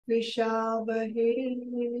विशावहे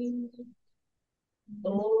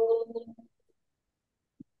Om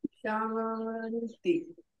Shanti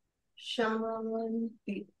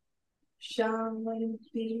Shanti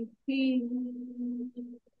Shanti.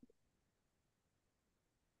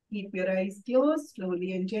 Keep your eyes closed.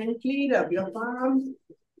 Slowly and gently rub your palms.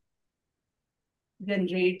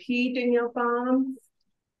 Generate heat in your palms.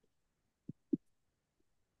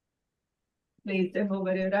 Place them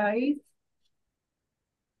over your eyes.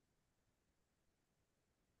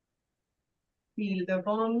 Feel the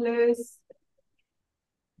warmness.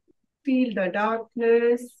 Feel the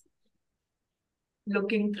darkness.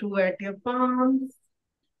 Looking through at your palms.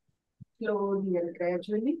 Slowly and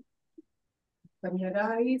gradually. Open your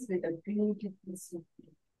eyes with a beautiful sleep.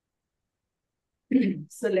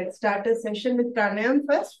 So let's start a session with pranayam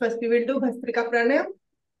first. First we will do Bhastrika pranayam.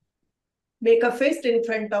 Make a fist in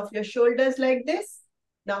front of your shoulders like this.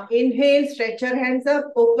 Now inhale, stretch your hands up,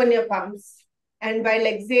 open your palms. And while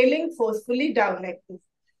exhaling, forcefully down like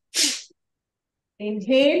this.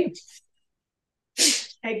 Inhale,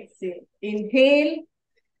 exhale. Inhale,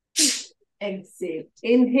 exhale.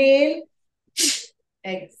 Inhale,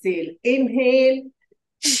 exhale. Inhale,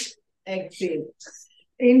 exhale.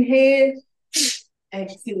 Inhale,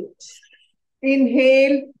 exhale.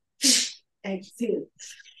 Inhale, exhale.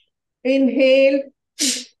 Inhale,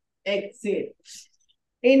 exhale.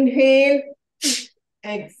 Inhale,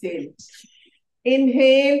 exhale.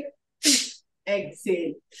 Inhale,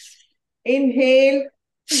 exhale. Inhale,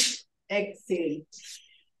 exhale.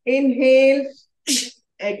 Inhale,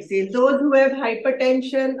 exhale. Those who have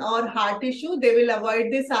hypertension or heart issue, they will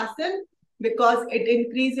avoid this asana because it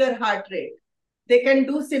increases your heart rate. They can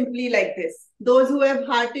do simply like this. Those who have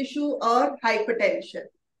heart issue or hypertension.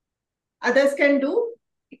 Others can do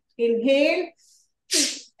inhale,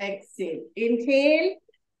 exhale. Inhale,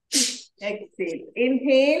 exhale.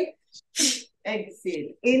 Inhale,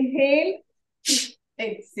 exhale. Inhale,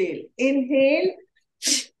 exhale. Inhale,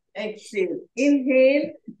 exhale.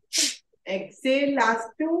 Inhale, exhale. Last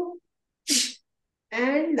two.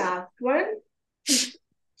 And last one.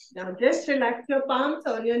 Now just relax your palms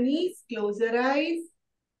on your knees. Close your eyes.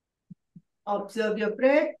 Observe your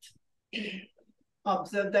breath.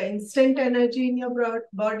 Observe the instant energy in your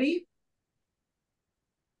body.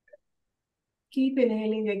 Keep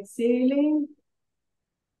inhaling, exhaling.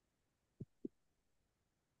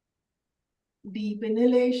 Deep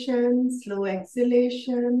inhalation, slow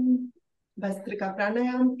exhalation. Bhastrika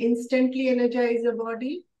pranayam instantly energize your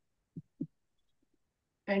body.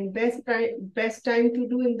 And best time to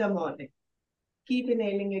do in the morning. Keep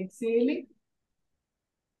inhaling, exhaling.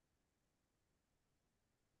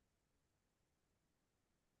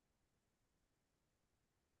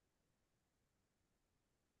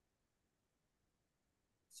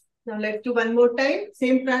 Now let's do one more time.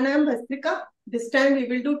 Same pranayam, Bhastrika. This time we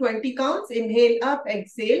will do 20 counts. Inhale up,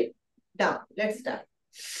 exhale down. Let's start.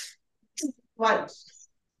 1,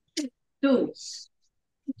 2,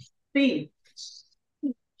 3,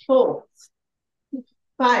 4,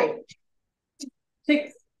 5,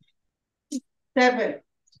 6, 7,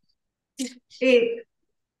 8,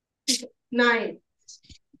 9,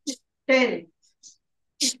 10,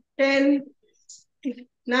 10,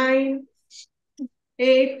 9,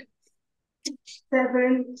 8,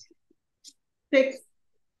 7, 6,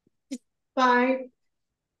 5,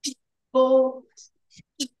 4,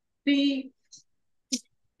 3,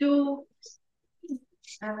 2,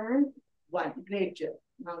 and 1. Great job.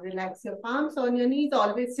 Now relax your palms on your knees.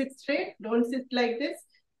 Always sit straight. Don't sit like this.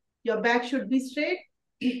 Your back should be straight.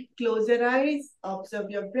 Close your eyes. Observe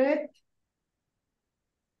your breath.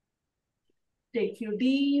 Take few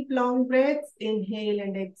deep, long breaths. Inhale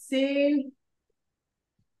and exhale.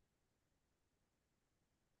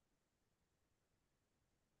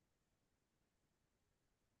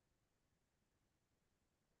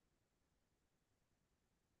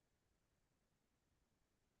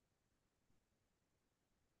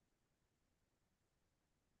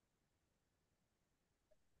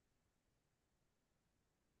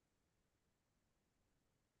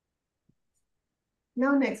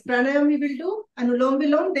 Now next pranayam we will do Anulom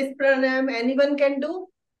Vilom. This pranayam anyone can do.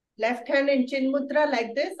 Left hand in Chin Mudra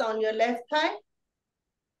like this on your left thigh.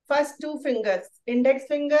 First two fingers, index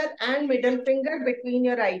finger and middle finger between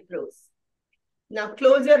your eyebrows. Now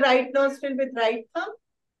close your right nostril with right thumb.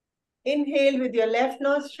 Inhale with your left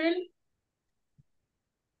nostril.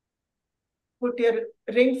 Put your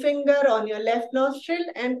ring finger on your left nostril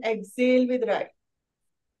and exhale with right.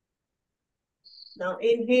 Now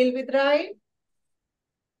inhale with right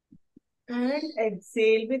and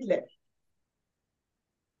exhale with left.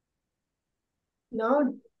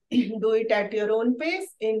 Now Do it at your own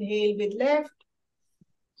pace. Inhale with left.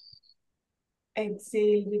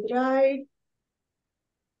 Exhale with right.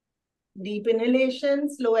 Deep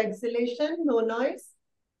inhalation, slow exhalation, no noise.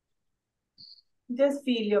 Just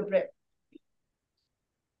feel your breath.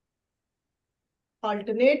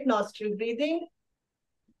 Alternate nostril breathing.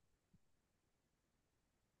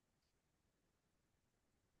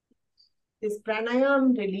 This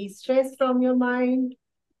pranayam release stress from your mind.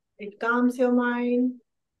 It calms your mind.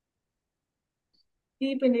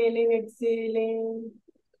 Keep inhaling, exhaling.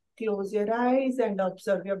 Close your eyes and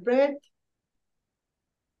observe your breath.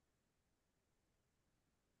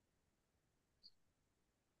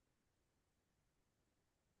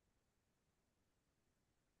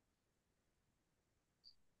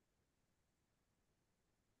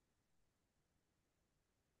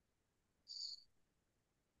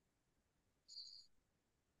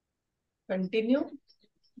 Continue.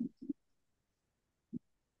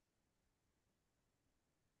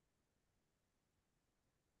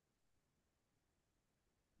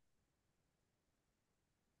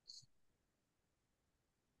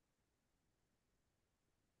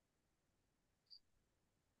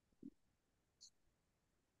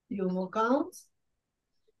 Few more counts.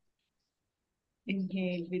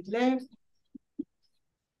 Inhale with left.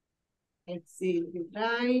 Exhale with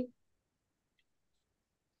right.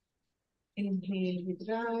 Inhale with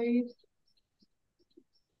right.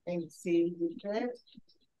 Exhale with left.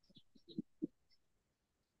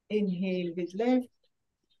 Inhale with left.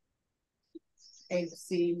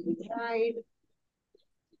 Exhale with right.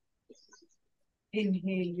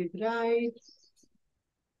 Inhale with right.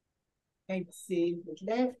 Exhale with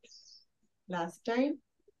left. Last time.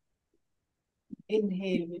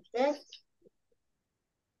 Inhale with left.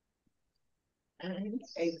 And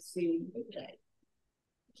exhale with right.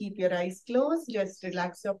 Keep your eyes closed. Just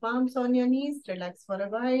relax your palms on your knees. Relax for a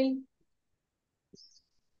while.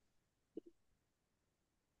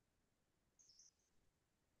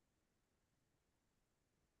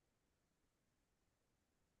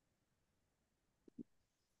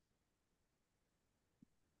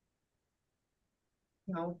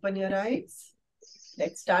 Now open your eyes.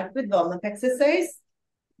 Let's start with warm-up exercise.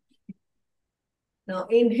 Now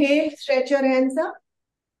inhale, stretch your hands up.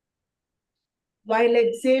 While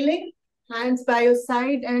exhaling, hands by your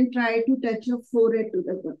side and try to touch your forehead to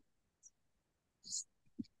the ground.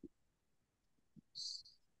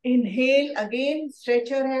 Inhale again, stretch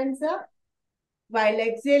your hands up. While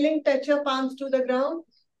exhaling, touch your palms to the ground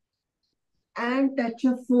and touch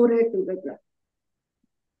your forehead to the ground.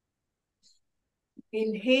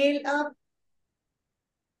 Inhale up.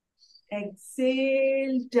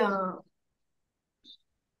 Exhale down.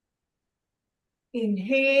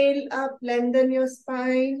 Inhale up, lengthen your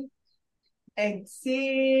spine.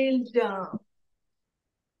 Exhale down.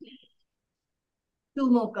 2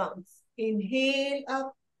 more counts. Inhale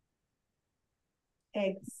up.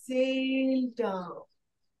 Exhale down.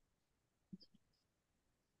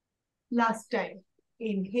 Last time.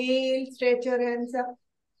 Inhale, stretch your hands up.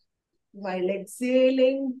 While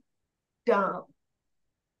exhaling, down.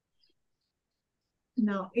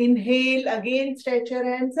 Now inhale again, stretch your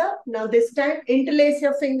hands up. Now this time interlace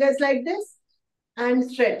your fingers like this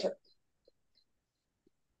and stretch up.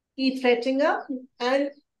 Keep stretching up and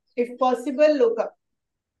if possible, look up.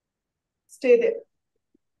 Stay there.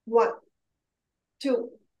 1, 2,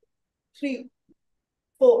 3,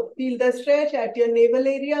 4. Feel the stretch at your navel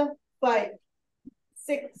area. 5,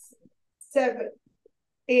 6, 7,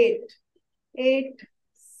 8, 8,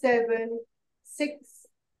 7, 6,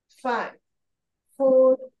 5,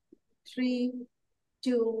 4, 3,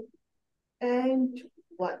 2, and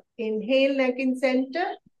 1. Inhale, neck in center.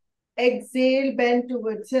 Exhale, bend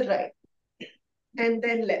towards your right. And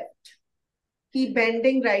then left. Keep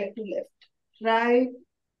bending right to left. Right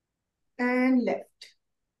and left.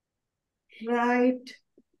 Right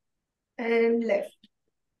and left.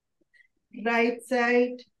 Right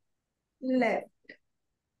side, left.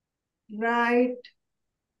 Right,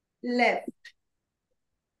 left.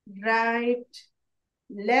 Right,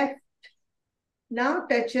 left. Now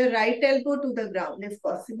touch your right elbow to the ground if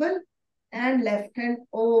possible and left hand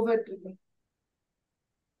over to the.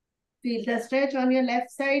 Feel the stretch on your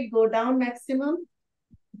left side, go down maximum.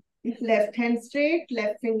 Left hand straight,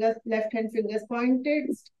 left hand fingers pointed.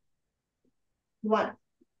 1,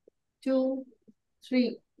 2,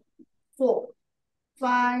 3, 4,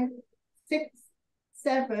 5, 6,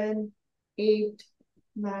 7, 8,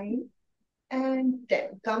 9, and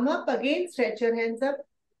 10. Come up again, stretch your hands up.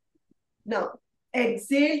 Now,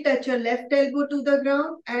 exhale, touch your left elbow to the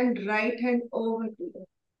ground and right hand over to the.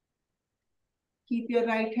 Keep your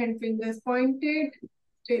right hand fingers pointed.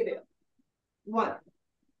 Stay there. 1,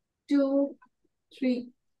 2, 3,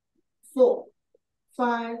 4,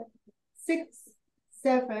 5, 6,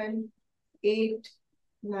 7, 8,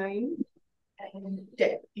 9, and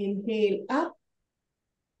 10. Inhale up.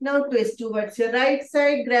 Now twist towards your right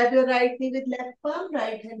side. Grab your right knee with left palm,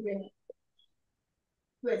 right hand behind.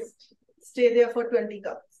 Twist. Stay there for 20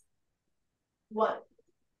 counts. 1,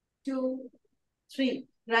 2, 3.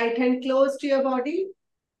 Right hand close to your body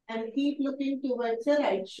and keep looking towards your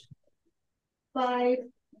right shoulder. 5,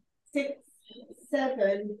 6,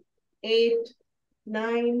 7, 8,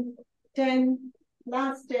 9, 10.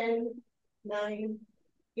 Last 10, 9,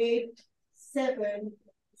 8, 7,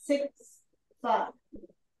 6, 5,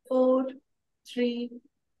 4, 3,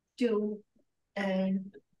 2,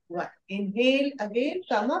 and 1. Inhale again,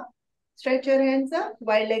 come up. Stretch your hands up.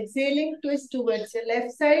 While exhaling, twist towards your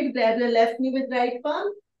left side. Grab your left knee with right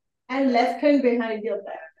palm and left hand behind your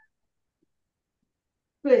back.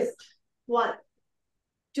 Twist. 1,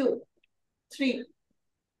 2, 3,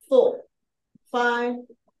 4, 5,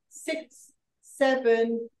 6,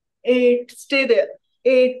 7, 8. Stay there.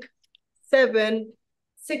 8, 7,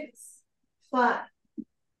 6, 5,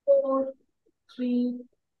 4, 3,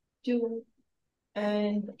 2,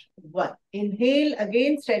 and 1. Inhale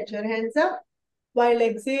again, stretch your hands up. While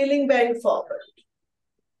exhaling, bend forward.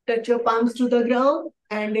 Touch your palms to the ground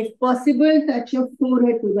and if possible, touch your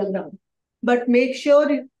forehead to the ground. But make sure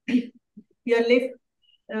your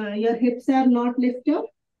hips are not lifted.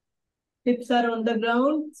 Hips are on the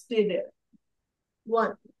ground. Stay there.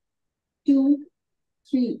 1, 2,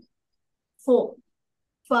 3, 4,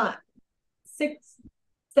 5, 6,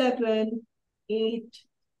 7, 8,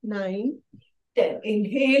 9, 10.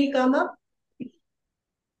 Inhale, come up.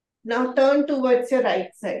 Now turn towards your right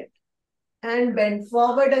side and bend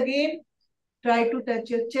forward again. Try to touch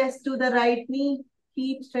your chest to the right knee.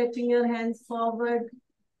 Keep stretching your hands forward.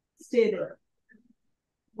 Stay there.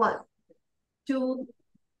 1, 2,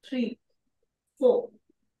 3, 4,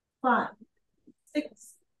 5,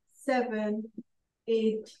 6, 7,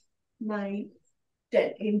 8, 9,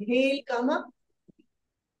 10. Inhale, come up.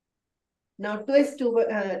 Now twist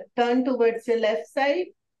turn towards your left side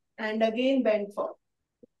and again bend forward.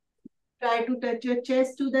 Try to touch your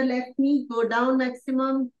chest to the left knee. Go down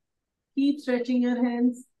maximum. Keep stretching your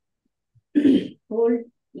hands. Hold.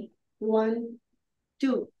 1,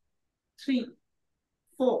 2, 3,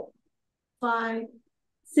 4, 5,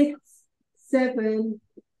 6, 7,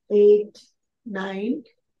 8, 9,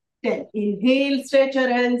 10. Inhale, stretch your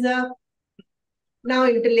hands up. Now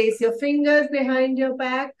interlace your fingers behind your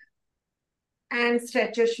back and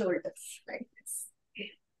stretch your shoulders like this.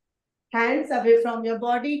 Hands away from your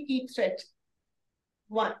body, keep stretching.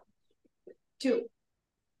 1, 2,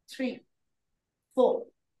 3, 4,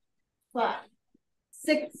 5,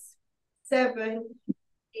 6, 7,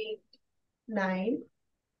 8, 9,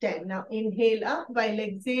 10. Now inhale up while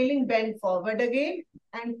exhaling, bend forward again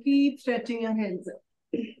and keep stretching your hands up.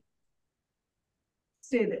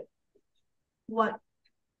 Stay there. 1,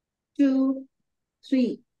 2,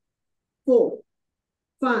 3, 4,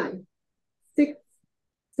 5, 6,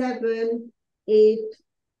 7, 8,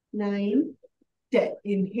 9, 10.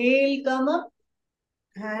 Inhale, come up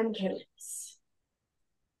and relax.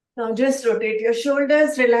 Now just rotate your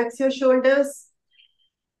shoulders, relax your shoulders.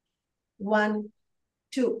 1,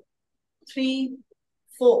 2, 3,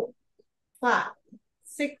 4, 5,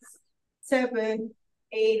 6, 7,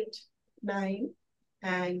 8, 9,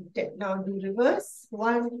 and 10. Now do reverse.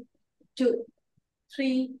 1, 2,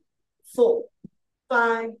 3, 4,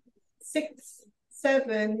 5, 6,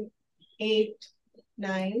 7, 8,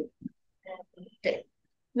 9, and 10.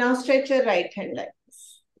 Now stretch your right hand like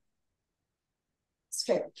this.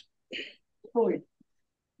 Stretch. Hold.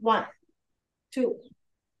 1, 2,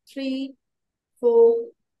 3, 4,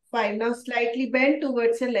 5. Now slightly bend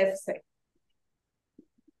towards your left side.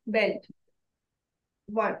 Bend.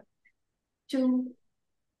 1, 2,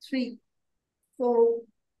 3, 4,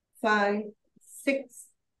 5, 6,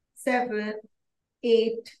 7,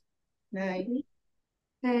 8, 9,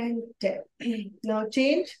 and 10. Now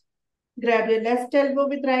change. Grab your left elbow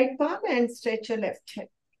with right palm and stretch your left hand.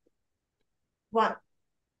 1,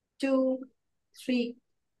 2, 3,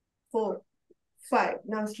 4, 5.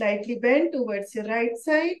 Now slightly bend towards your right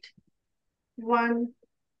side. 1,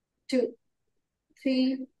 2,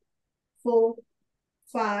 3, 4,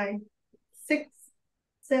 5, 6,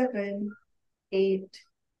 7, 8,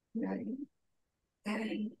 9,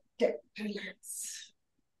 and 10. Relax.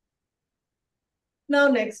 Now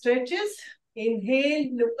next stretches.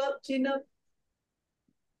 Inhale, look up, chin up.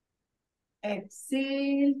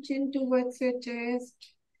 Exhale, chin towards your chest.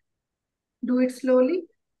 Do it slowly.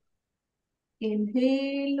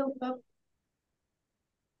 Inhale, look up.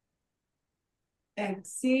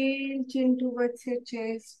 Exhale, chin towards your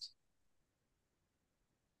chest.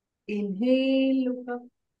 Inhale, look up.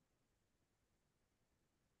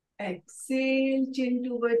 Exhale, chin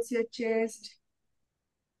towards your chest.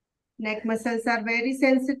 Neck muscles are very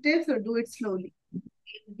sensitive, so do it slowly.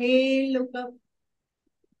 Inhale, look up.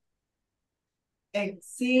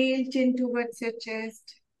 Exhale, chin towards your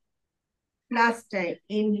chest. Last time.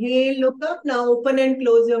 Inhale, look up. Now open and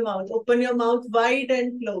close your mouth. Open your mouth wide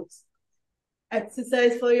and close.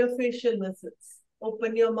 Exercise for your facial muscles.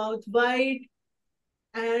 Open your mouth wide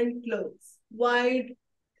and close. Wide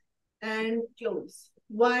and close.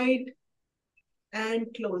 Wide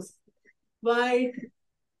and close. Wide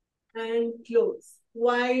and close.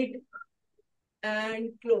 Wide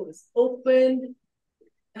and close. Open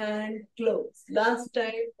and close. Last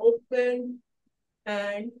time. Open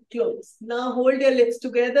and close. Now hold your lips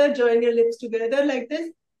together. Join your lips together like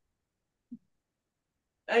this.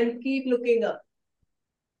 And keep looking up.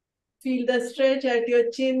 Feel the stretch at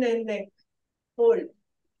your chin and neck. Hold.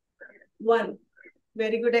 1.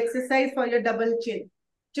 Very good exercise for your double chin.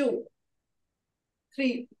 2,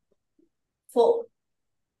 3, 4,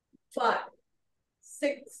 5,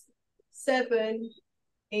 6, 7,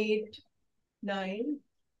 8, 9,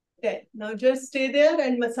 10. Now just stay there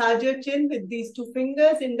and massage your chin with these 2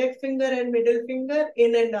 fingers, index finger and middle finger,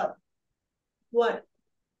 in and out. 1,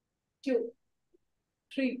 2,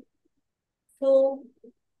 3, 4,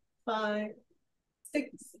 5,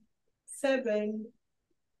 6, 7,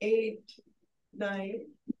 8, 9,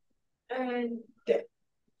 and 10.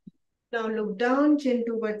 Now look down, chin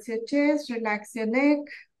towards your chest, relax your neck,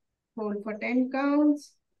 hold for 10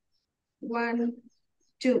 counts. 1,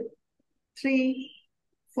 2, 3,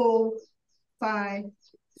 4, 5,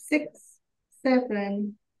 6,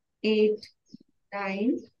 7, 8,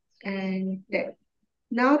 9, and 10.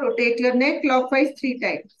 Now rotate your neck clockwise 3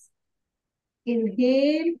 times.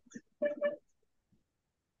 Inhale.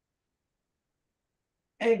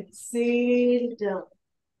 Exhale down.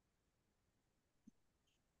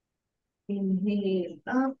 Inhale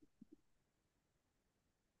up.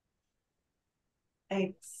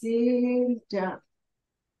 Exhale down.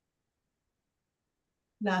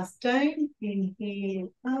 Last time.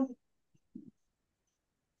 Inhale up.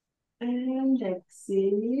 And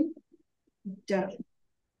exhale down.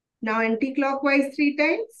 Now anti-clockwise 3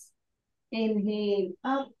 times. Inhale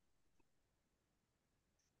up.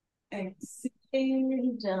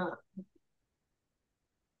 Exhale down.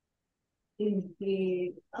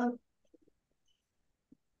 Inhale up.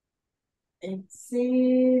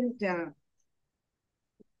 Exhale down.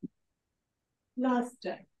 Last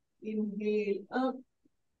time. Inhale up.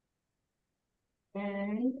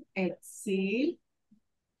 And exhale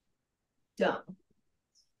down.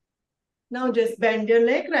 Now just bend your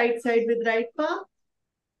leg, right side with right palm.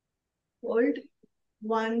 Hold.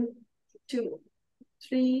 1, 2,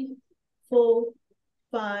 3, 4,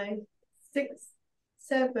 5, 6,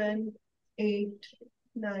 7, 8,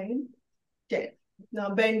 9, 10.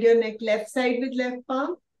 Now bend your neck left side with left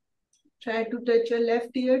palm. Try to touch your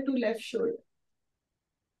left ear to left shoulder.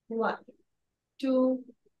 1, 2,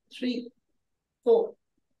 3, 4,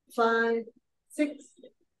 5, 6,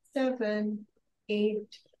 7,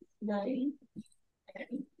 8, 9,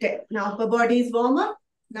 and 10. Now upper body is warm up.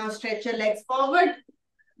 Now stretch your legs forward.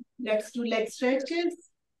 Let's do leg stretches.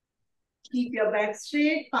 Keep your back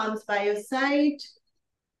straight, palms by your side.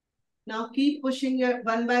 Now keep pushing your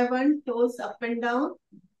one by one toes up and down.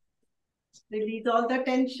 Release all the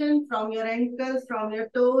tension from your ankles, from your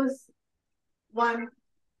toes. 1,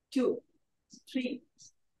 2, 3,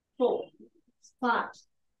 4, 5,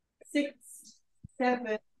 6,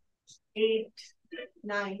 7, 8,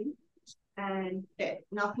 9, and 10.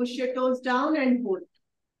 Now push your toes down and hold.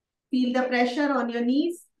 Feel the pressure on your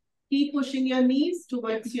knees. Keep pushing your knees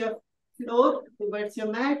towards your floor, towards your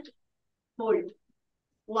mat. Hold.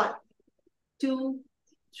 1, 2,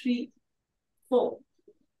 3, 4,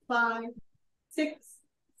 5, 6,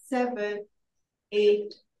 7,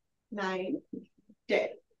 8, 9, 10.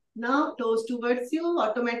 Now toes towards you.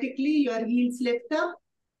 Automatically your heels lift up.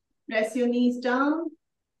 Press your knees down.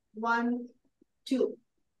 1, 2,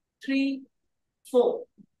 3, 4,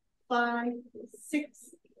 5,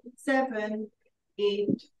 6, 7,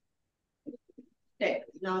 8, 10.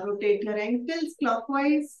 Now rotate your ankles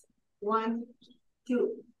clockwise. 1,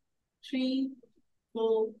 2, 3,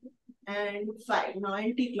 4, and 5. Now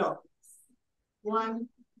anti-clockwise. 1,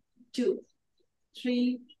 2,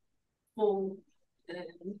 3, 4,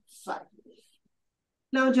 and 5.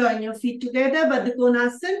 Now join your feet together, Baddha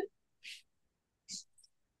Konasana.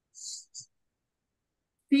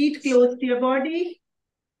 Feet close to your body.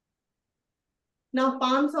 Now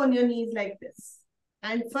palms on your knees like this.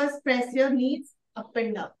 And first press your knees up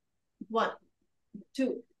and down. 1,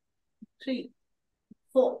 2, 3,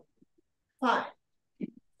 4, 5, 6,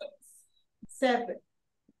 7,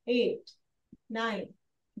 8, 9,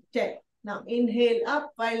 10. Now inhale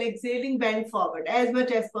up while exhaling, bend forward as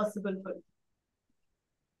much as possible for you.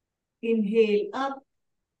 Inhale up.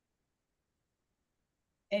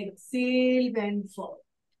 Exhale, bend forward.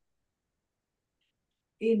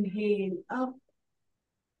 Inhale up.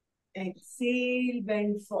 Exhale,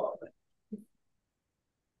 bend forward.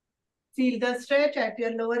 Feel the stretch at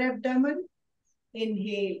your lower abdomen.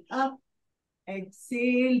 Inhale up.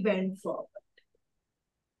 Exhale, bend forward.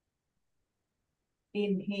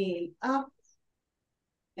 Inhale up.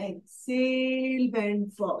 Exhale,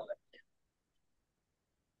 bend forward.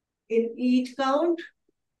 In each count,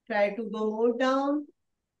 try to go more down.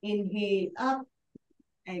 Inhale up.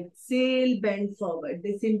 Exhale, bend forward.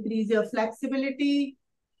 This increases your flexibility.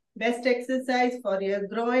 Best exercise for your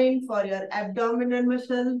groin, for your abdominal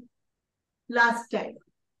muscle. Last time.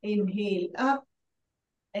 Inhale up.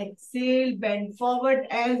 Exhale, bend forward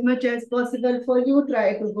as much as possible for you.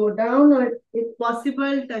 Try to go down, or if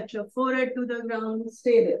possible, touch your forehead to the ground.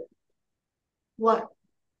 Stay there. 1,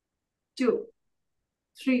 2,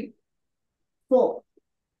 3, 4,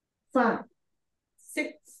 5,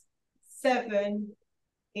 6, 7,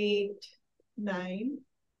 8, 9,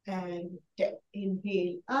 and 10.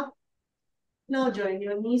 Inhale up. Now join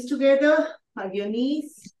your knees together. Hug your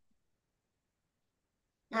knees.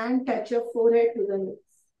 And touch your forehead to the knees.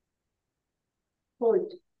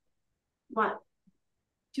 Hold. 1,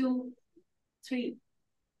 2, 3,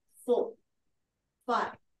 4, 5,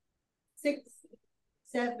 6,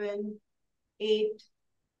 7, 8,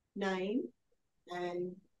 9,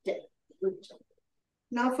 and 10. Good job.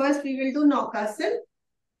 Now first we will do Naukasana.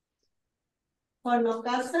 For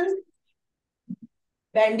Naukasana,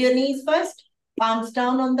 bend your knees first, palms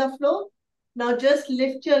down on the floor. Now just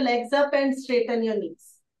lift your legs up and straighten your knees.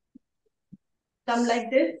 Come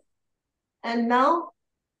like this. And now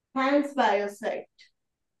hands by your side.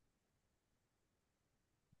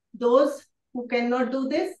 Those who cannot do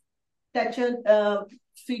this, touch your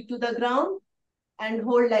feet to the ground and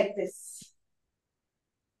hold like this.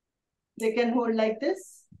 They can hold like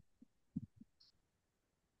this.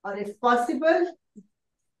 Or if possible,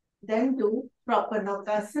 then do proper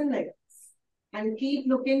Naukasana like this. And keep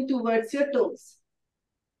looking towards your toes.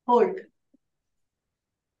 Hold.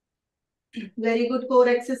 Very good core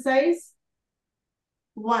exercise.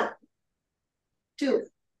 1, 2,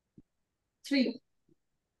 3,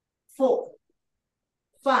 4,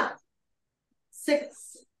 5,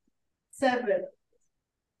 6, 7,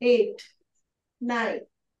 8, 9,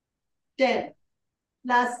 10.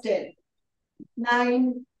 Last 10.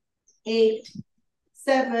 9, 8,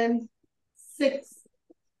 7, 6,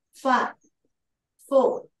 5,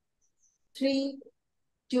 4, 3,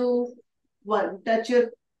 2, 1. Touch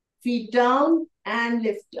your feet down and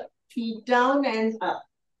lift up. Feet down and up.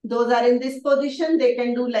 Those are in this position, they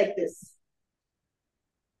can do like this.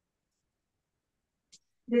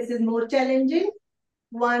 This is more challenging.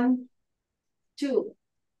 1, 2,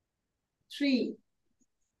 3,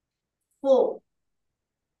 4,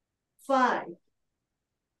 5,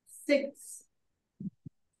 6,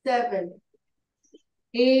 7,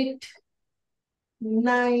 8,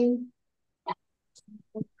 9,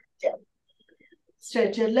 10.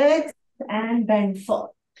 Stretch your legs and bend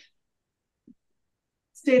forward.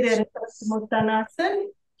 Stay there in Uttanasana.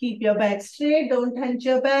 Keep your back straight. Don't hunch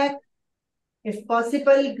your back. If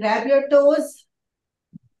possible, grab your toes.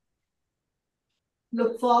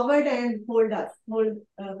 Look forward and hold up. Hold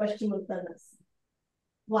Paschimottanasana.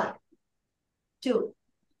 1, 2,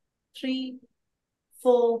 3,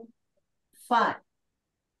 4, 5,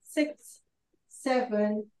 6,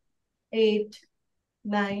 7, 8,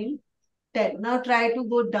 9, 10. Now try to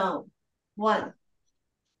go down. 1,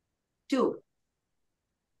 2,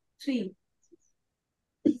 3,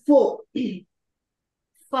 4,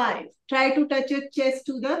 5. Try to touch your chest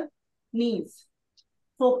to the knees.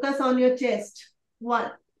 Focus on your chest.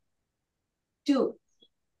 1, 2,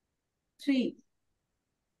 3,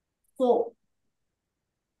 4,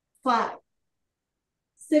 5,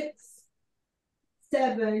 6,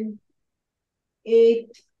 7,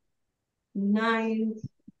 8, 9,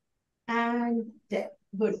 and 10.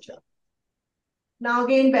 Good job. Now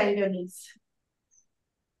again bend your knees.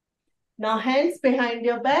 Now hands behind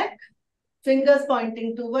your back, fingers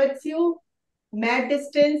pointing towards you, mat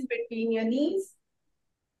distance between your knees.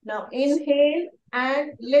 Now inhale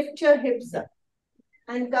and lift your hips up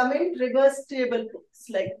and come in reverse table pose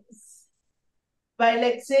like this. While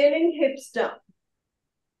exhaling, hips down.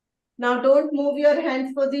 Now don't move your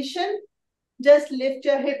hands position. Just lift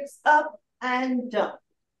your hips up and down.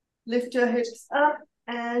 Lift your hips up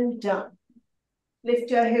and down.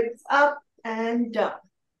 Lift your hips up and down.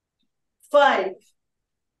 5,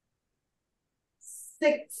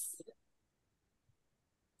 6,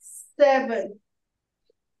 7,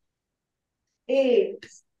 8,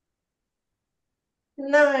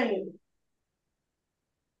 9,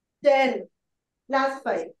 10. Last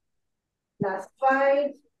 5. Last 5,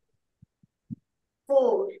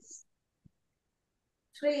 4,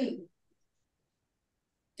 3,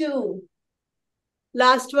 2.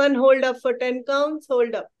 Last one, hold up for 10 counts.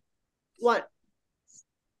 Hold up. 1,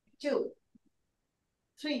 2,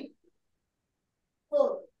 3,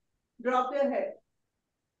 4. Drop your head.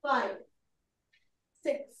 5,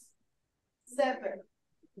 6, 7,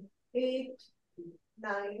 8,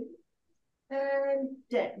 9, and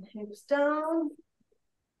 10. Hips down.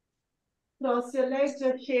 Cross your legs.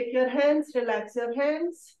 Just shake your hands. Relax your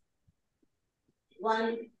hands.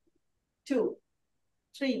 1, 2,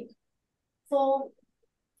 3, 4,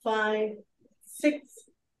 5, 6,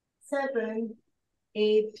 7,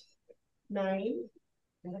 8, 9,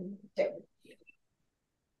 and 10.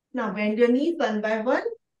 Now bend your knees one by one.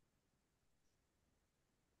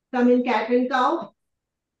 Come in cat and cow.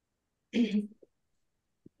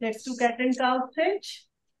 Let's do cat and cow stretch.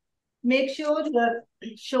 Make sure your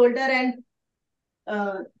shoulder and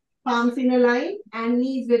palms in a line and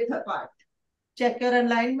knees width apart. Check your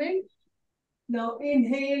alignment. Now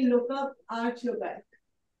inhale, look up, arch your back.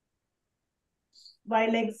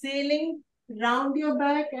 While exhaling, round your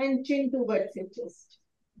back and chin towards your chest.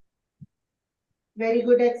 Very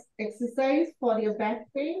good exercise for your back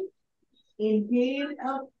pain. Inhale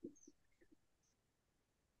up.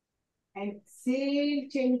 Exhale,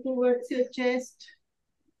 chin towards your chest.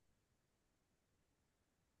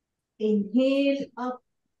 Inhale up.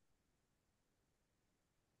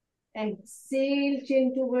 Exhale,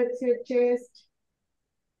 chin towards your chest.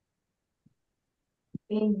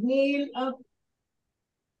 Inhale up.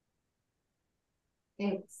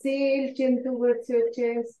 Exhale, chin towards your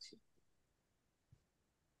chest.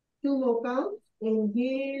 2 more counts.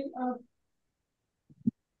 Inhale up.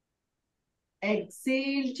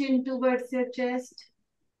 Exhale, chin towards your chest.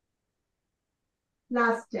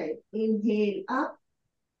 Last time. Inhale up.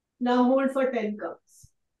 Now hold for 10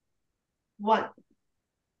 counts. 1,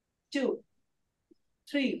 2,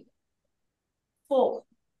 3, 4,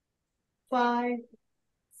 5,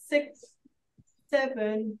 6,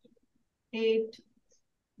 7, 8,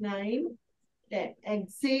 9, 10.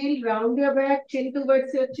 Exhale, round your back, chin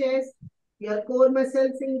towards your chest, your core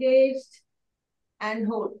muscles engaged, and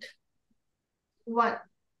hold. 1,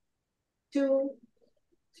 2,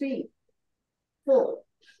 3, 4,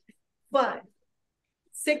 5,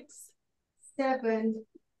 6, 7,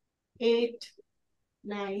 8,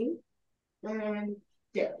 9, and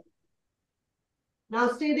 10. Now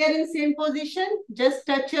stay there in same position. Just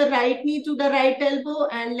touch your right knee to the right elbow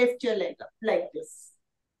and lift your leg up like this.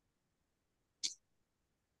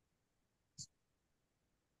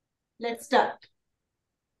 Let's start.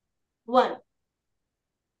 1,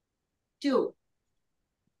 2,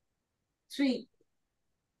 3,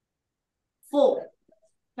 4.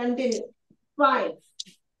 Continue. 5,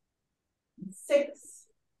 6,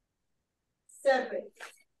 7,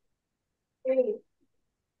 8,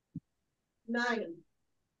 9,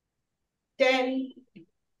 10.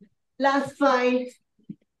 Last 5,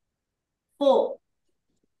 4,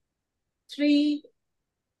 3,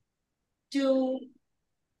 2,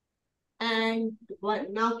 and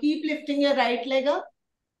 1. Now keep lifting your right leg up.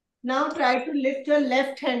 Now try to lift your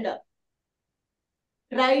left hand up.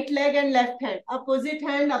 Right leg and left hand. Opposite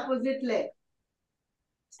hand, opposite leg.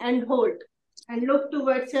 And hold. And look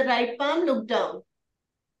towards your right palm. Look down.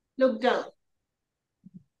 Look down.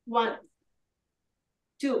 1,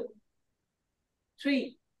 2,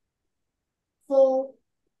 3, 4,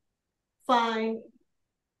 5,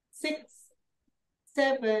 6,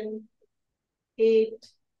 7, 8,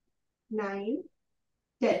 9,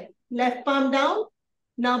 10. Left palm down.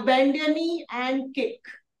 Now bend your knee and kick.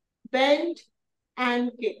 Bend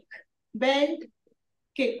and kick. Bend,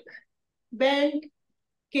 kick. Bend,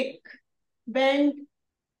 kick. Bend,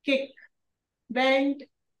 kick. Bend,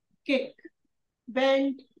 kick.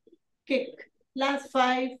 Bend, kick. Last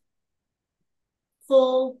 5,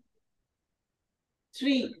 4,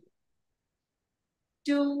 3,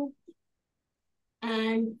 2,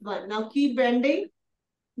 and 1. Now keep bending.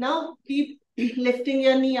 Now keep lifting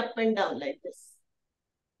your knee up and down like this.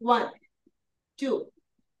 1, 2,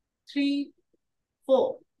 3,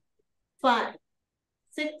 4, 5,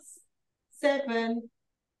 6, 7,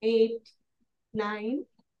 8, 9,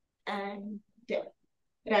 and 10.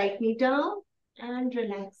 Write me down and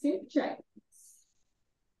relax in silence.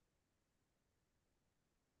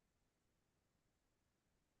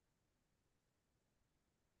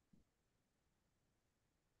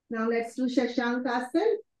 Now let's do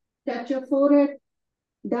Shashankasana. Touch your forehead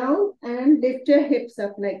down and lift your hips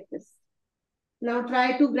up like this. Now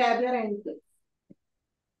try to grab your ankles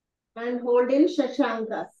and hold in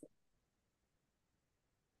Shashankasana.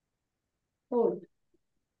 Hold.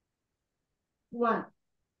 1,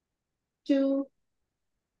 2,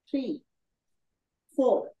 3,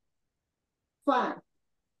 4, 5,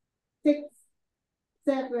 6,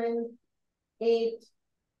 7, 8,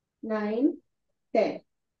 9, 10.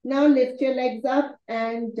 Now lift your legs up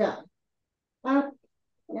and down. Up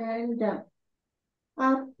and down.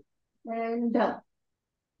 Up and down.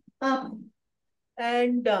 Up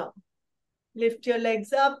and down. Lift your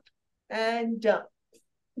legs up and down.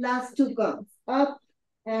 Last two counts. Up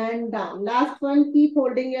and down. Last one, keep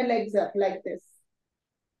holding your legs up like this.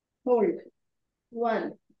 Hold.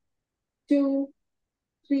 1, 2,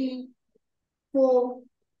 3, 4,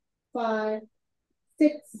 5,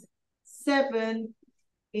 6, 7,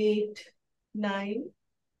 8, 9,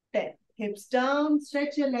 10. Hips down,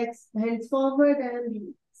 stretch your legs, hands forward and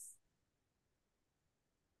release.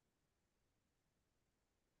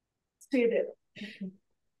 Stay there.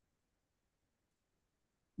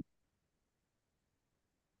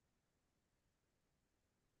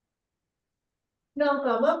 Now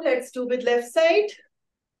come up, let's do with left side.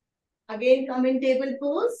 Again, come in table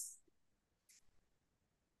pose.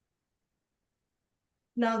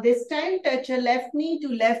 Now this time, touch your left knee to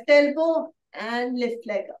left elbow and lift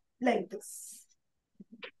leg up like this.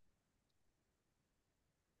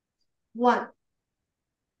 1,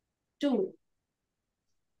 2,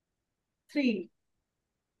 3,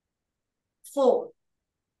 4,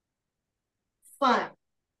 5,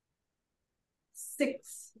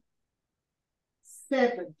 6,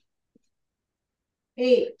 7,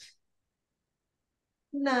 8,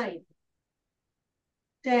 9,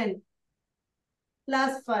 10.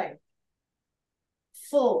 Last 5,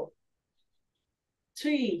 4,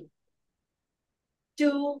 3,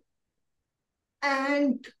 2,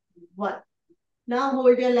 and 1. Now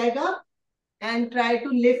hold your leg up and try to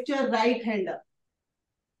lift your right hand up.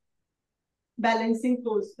 Balancing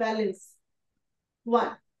pose, balance.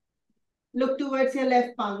 1. Look towards your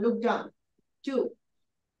left palm, look down. 2,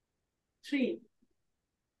 3,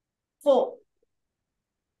 4,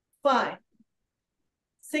 5,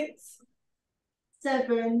 6,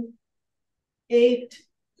 7, 8,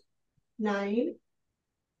 9,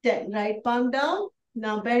 10. Right palm down.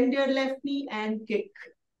 Now bend your left knee and kick.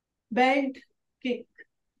 Bend, kick,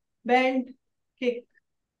 bend, kick,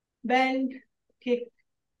 bend, kick,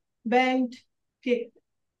 bend, kick.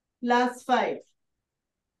 Last 5,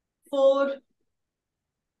 4,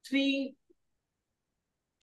 3,